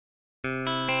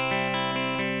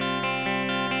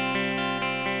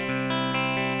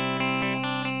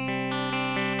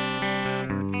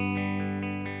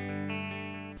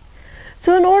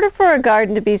So in order for a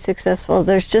garden to be successful,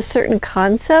 there's just certain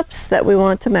concepts that we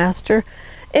want to master.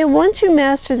 And once you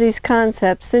master these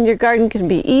concepts, then your garden can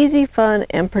be easy, fun,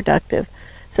 and productive.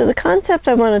 So the concept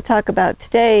I want to talk about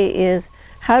today is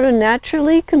how to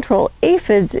naturally control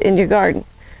aphids in your garden.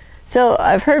 So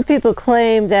I've heard people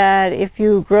claim that if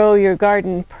you grow your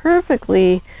garden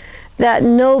perfectly, that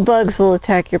no bugs will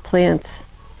attack your plants.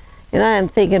 And I am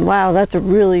thinking, wow, that's a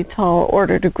really tall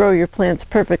order to grow your plants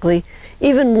perfectly.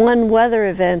 Even one weather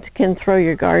event can throw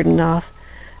your garden off.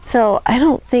 So I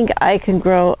don't think I can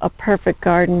grow a perfect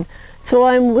garden. So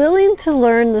I'm willing to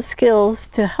learn the skills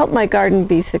to help my garden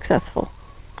be successful.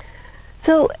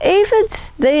 So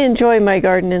aphids, they enjoy my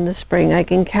garden in the spring. I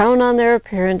can count on their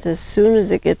appearance as soon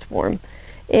as it gets warm.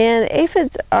 And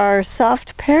aphids are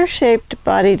soft, pear-shaped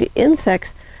bodied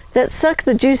insects that suck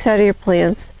the juice out of your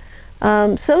plants.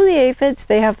 Some of the aphids,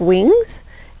 they have wings,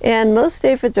 and most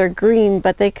aphids are green,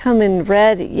 but they come in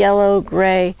red, yellow,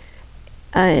 gray,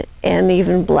 and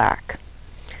even black.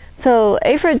 So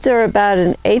aphids are about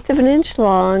 1/8 of an inch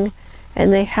long,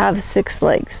 and they have 6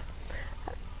 legs.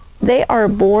 They are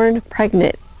born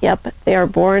pregnant. Yep, they are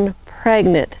born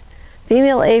pregnant.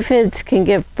 Female aphids can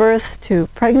give birth to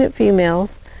pregnant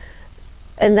females,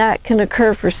 and that can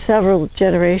occur for several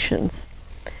generations.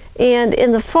 And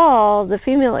in the fall, the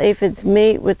female aphids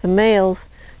mate with the males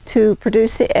to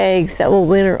produce the eggs that will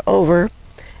winter over.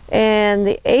 And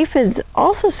the aphids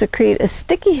also secrete a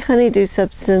sticky honeydew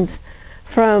substance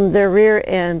from their rear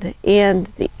end. And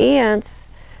the ants,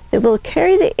 they will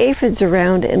carry the aphids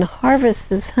around and harvest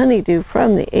this honeydew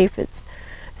from the aphids.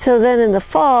 So then in the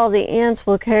fall, the ants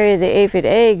will carry the aphid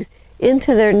eggs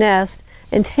into their nest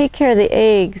and take care of the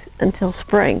eggs until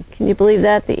spring. Can you believe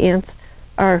that? The ants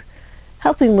are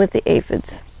helping with the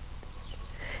aphids.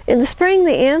 In the spring,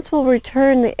 the ants will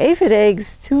return the aphid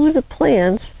eggs to the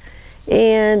plants,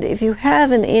 and if you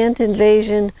have an ant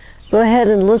invasion, go ahead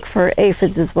and look for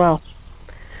aphids as well.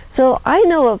 So I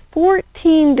know of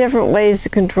 14 different ways to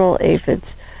control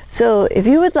aphids. So if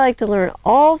you would like to learn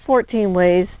all 14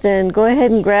 ways, then go ahead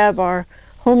and grab our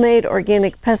homemade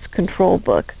organic pest control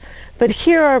book. But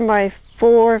here are my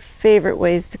 4 favorite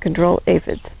ways to control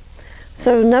aphids.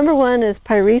 So number 1 is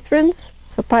pyrethrins.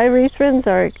 So pyrethrins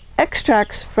are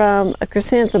extracts from a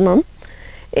chrysanthemum,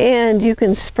 and you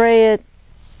can spray it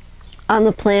on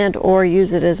the plant or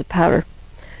use it as a powder.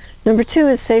 Number 2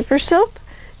 is safer soap.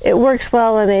 It works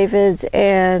well on aphids,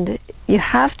 and you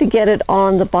have to get it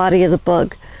on the body of the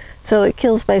bug. So it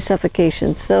kills by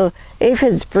suffocation. So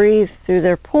aphids breathe through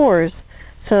their pores.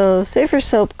 So safer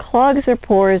soap clogs their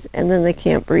pores, and then they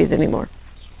can't breathe anymore.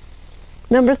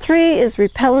 Number 3 is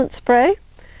repellent spray.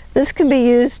 This can be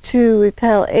used to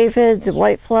repel aphids,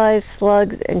 whiteflies,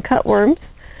 slugs, and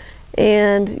cutworms.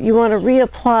 And you want to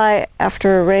reapply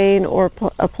after a rain or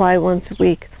apply once a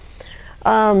week.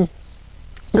 Go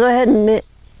ahead and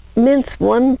mince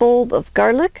 1 bulb of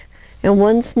garlic and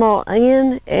 1 small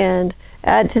onion, and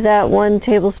add to that 1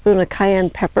 tablespoon of cayenne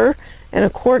pepper and a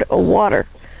quart of water.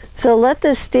 So let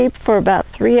this steep for about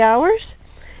 3 hours.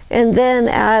 And then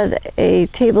add a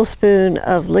tablespoon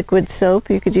of liquid soap.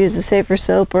 You could use a safer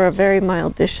soap or a very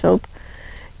mild dish soap.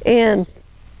 And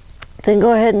then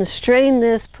go ahead and strain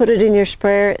this, put it in your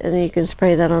sprayer, and then you can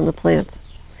spray that on the plants.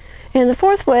 And the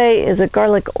 4th way is a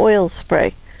garlic oil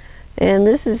spray. And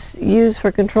this is used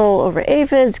for control over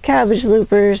aphids, cabbage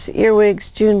loopers,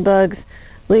 earwigs, June bugs,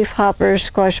 leaf hoppers,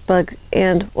 squash bugs,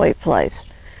 and whiteflies.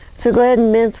 So go ahead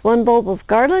and mince 1 bulb of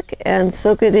garlic and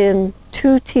soak it in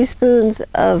 2 teaspoons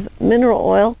of mineral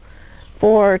oil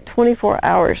for 24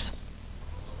 hours.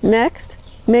 Next,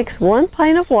 mix 1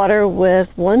 pint of water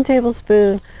with 1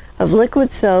 tablespoon of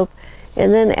liquid soap,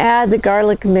 and then add the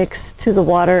garlic mix to the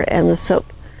water and the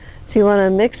soap. So you want to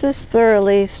mix this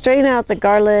thoroughly, strain out the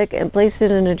garlic, and place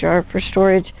it in a jar for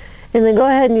storage. And then go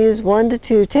ahead and use 1 to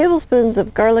 2 tablespoons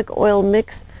of garlic oil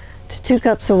mix to 2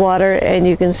 cups of water, and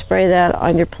you can spray that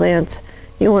on your plants.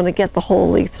 You want to get the whole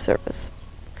leaf surface.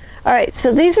 Alright,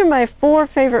 so these are my 4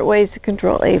 favorite ways to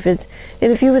control aphids.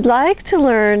 And if you would like to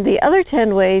learn the other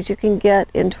 10 ways, you can get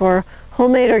into our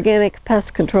homemade organic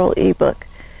pest control ebook.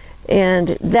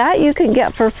 And that you can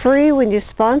get for free when you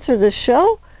sponsor the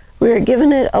show. We are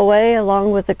giving it away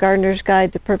along with the Gardener's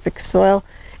Guide to Perfect Soil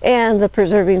and the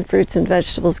Preserving Fruits and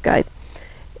Vegetables Guide.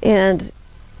 And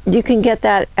you can get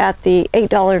that at the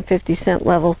 $8.50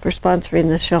 level for sponsoring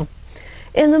the show.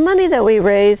 And the money that we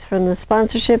raise from the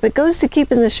sponsorship, it goes to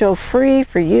keeping the show free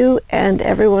for you and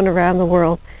everyone around the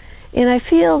world. And I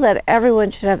feel that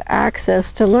everyone should have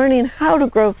access to learning how to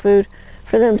grow food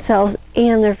for themselves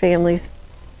and their families.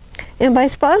 And by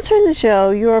sponsoring the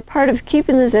show, you are part of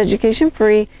keeping this education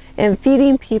free and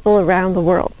feeding people around the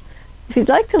world. If you'd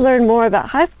like to learn more about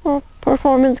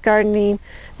high-performance gardening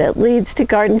that leads to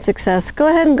garden success, go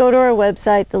ahead and go to our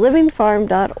website,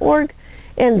 thelivingfarm.org,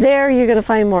 and there you're going to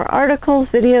find more articles,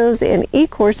 videos, and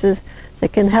e-courses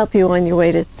that can help you on your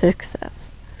way to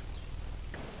success.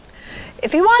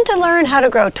 If you want to learn how to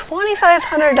grow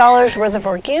 $2,500 worth of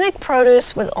organic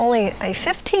produce with only a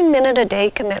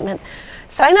 15-minute-a-day commitment,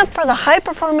 sign up for the High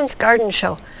Performance Garden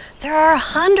Show. There are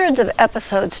hundreds of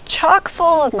episodes chock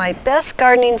full of my best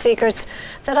gardening secrets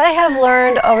that I have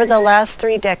learned over the last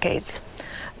 3 decades.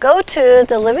 Go to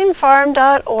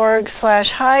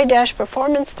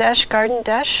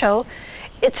thelivingfarm.org/high-performance-garden-show.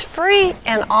 It's free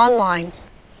and online.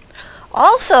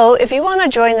 Also, if you want to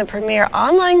join the premier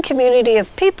online community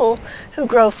of people who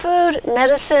grow food,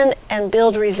 medicine, and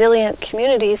build resilient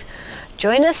communities,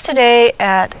 join us today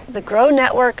at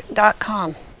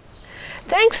thegrownetwork.com.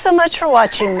 Thanks so much for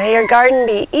watching. May your garden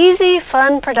be easy,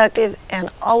 fun, productive, and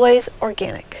always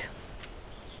organic.